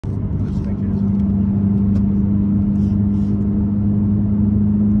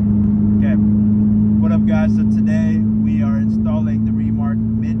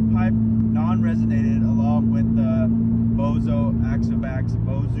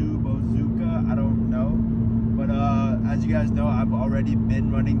Bazooka, I don't know. But as you guys know, I've already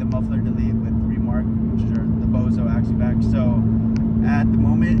been running the muffler delete with Remark, which are the Boso Axleback. So at the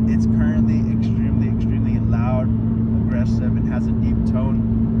moment, it's currently extremely loud, aggressive, and has a deep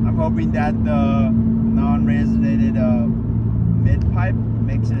tone. I'm hoping that the non-resonated mid-pipe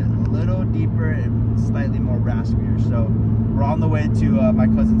makes it a little deeper and slightly more raspier. So we're on the way to my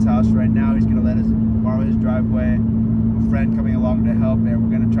cousin's house right now. He's gonna let us borrow his driveway. A friend coming along to help, and we're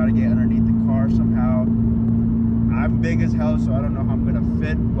gonna try to get underneath the car somehow. I'm big as hell, so I don't know how I'm gonna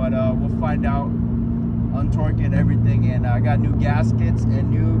fit, but we'll find out. Untorque it, everything, and I got new gaskets and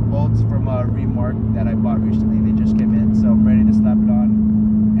new bolts from Remark that I bought recently. They just came in, so I'm ready to slap it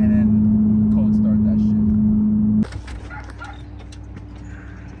on and then cold start that shit.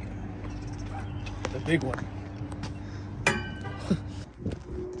 The big one.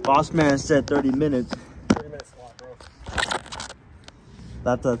 Boss man said 30 minutes. 30 minutes a lot, bro.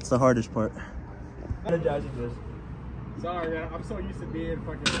 That's the hardest part. Apologize for this. Sorry, man. I'm so used to being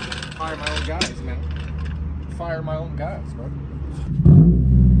fucking fire my own guys, man. Fire my own guys, bro.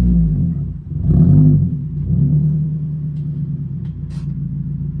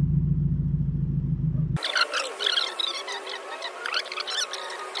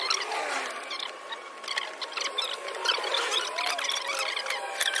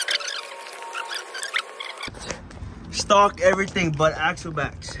 Stock everything but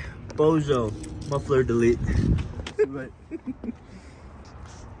Axlebacks. Boso muffler delete.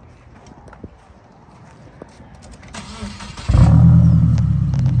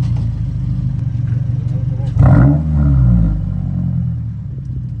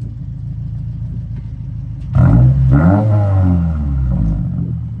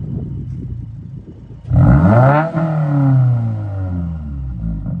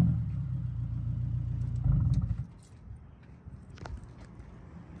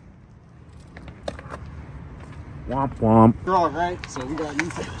 Womp womp. We're all right, so we got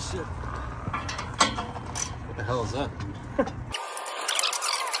used to this shit. What the hell is that,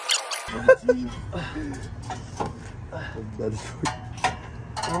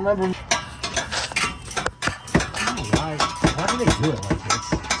 I remember. Why do they do it like this?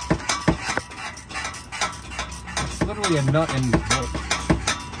 It's literally a nut and bolt.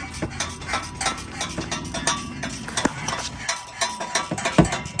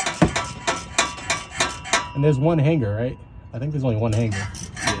 And there's one hanger, right? I think there's only one hanger.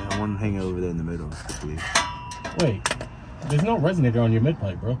 Yeah, one hanger over there in the middle, I believe. Wait, there's no resonator on your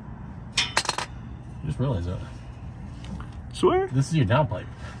mid-pipe, bro. I just realized that. Swear? This is your downpipe.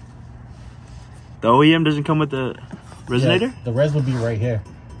 The OEM doesn't come with the resonator? Yeah, the res would be right here.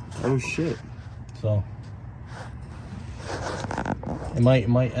 Oh shit. So it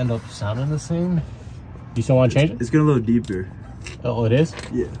might end up sounding the same. You still want to change it? It's gonna load deeper. Oh, it is?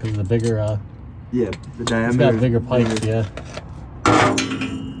 Yeah. Because the bigger yeah, the diameter. It's got bigger pipes, yeah.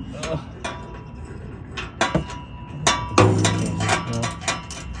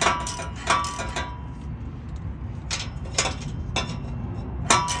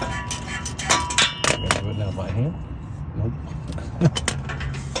 Do it now by hand? Nope.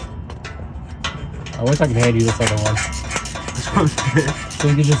 I wish I could hand you this other one. So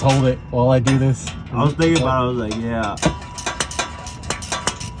you can just hold it while I do this. I was thinking about it, I was like, yeah.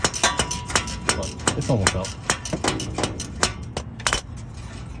 It's almost out.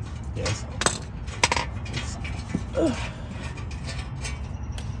 Yes.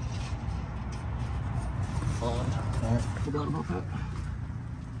 Alright, forgot about that.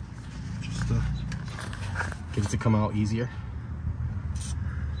 Just get it to come out easier.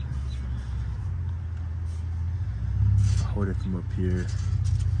 Hold it from up here.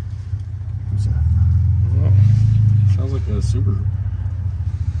 What's that? Oh, sounds like a Subaru.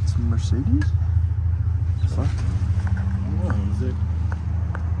 It's a Mercedes? Fuck. Oh, is it?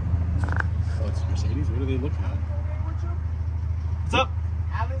 Oh, it's Mercedes? What are they looking at? What's up?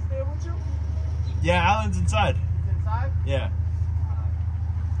 Alan's there with you? Yeah, Alan's inside. He's inside? Yeah.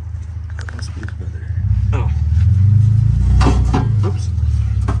 Must be his brother. Oh. Oops.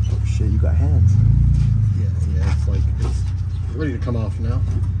 Oh shit, you got hands. Yeah, it's like, it's ready to come off now.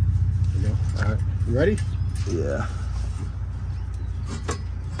 There you go. Alright, you ready? Yeah.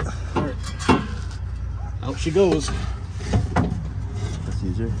 Alright. Out she goes. That's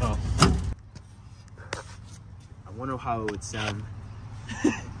easier. Oh. I wonder how it would sound.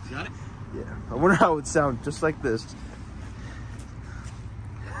 You got it? Yeah. I wonder how it would sound just like this.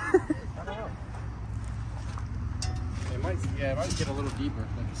 I don't know. It might get a little deeper,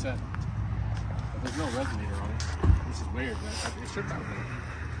 like you said. But there's no resonator on it. This is weird, but it should sound good.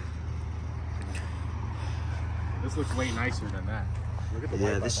 This looks way nicer than that. Look at the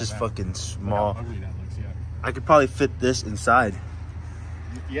Yeah, white this light is on that. fucking Look small. how ugly that looks, yeah. I could probably fit this inside.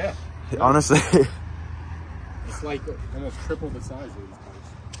 Yeah. Honestly. It's like almost triple the size of these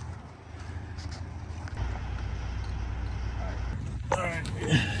cars. Alright.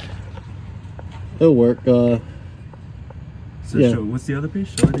 It'll work. So Yeah. what's the other piece?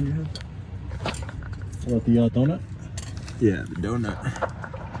 Show it in your head. What, the donut? Yeah, the donut.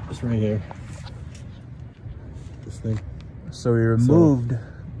 It's right here. This thing. So we removed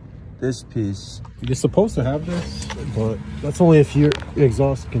this piece. You're supposed to have this, but that's only if your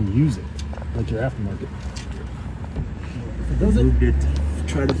exhaust can use it, like your aftermarket. If it doesn't, Moved it.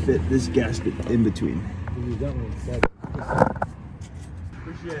 Try to fit this gasket in between. you use that one instead.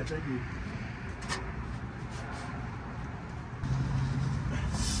 Appreciate it, thank you.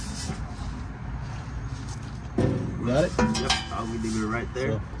 Got it? Yep, I'll leave it right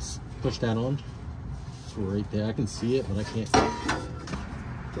there. So, push that on. It's right there. I can see it, but I can't.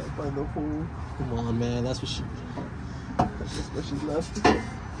 Can't find the hole. Come on, man. That's what she. That's what she's left.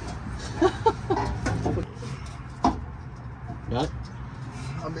 Got it?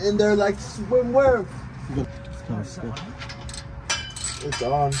 I'm in there like swimwear. It's kind of still. It's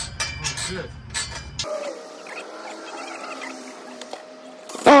on. Oh, shit.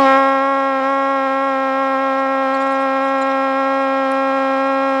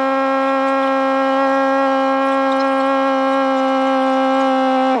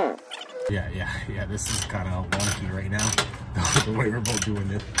 Yeah, this is kind of wonky right now. The way we're both doing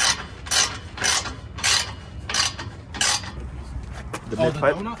this. The Oh, the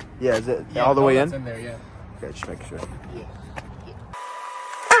midpipe? donut? Yeah, is it Yeah, all the way in? donut's in there, yeah. Okay, just making sure. Yeah.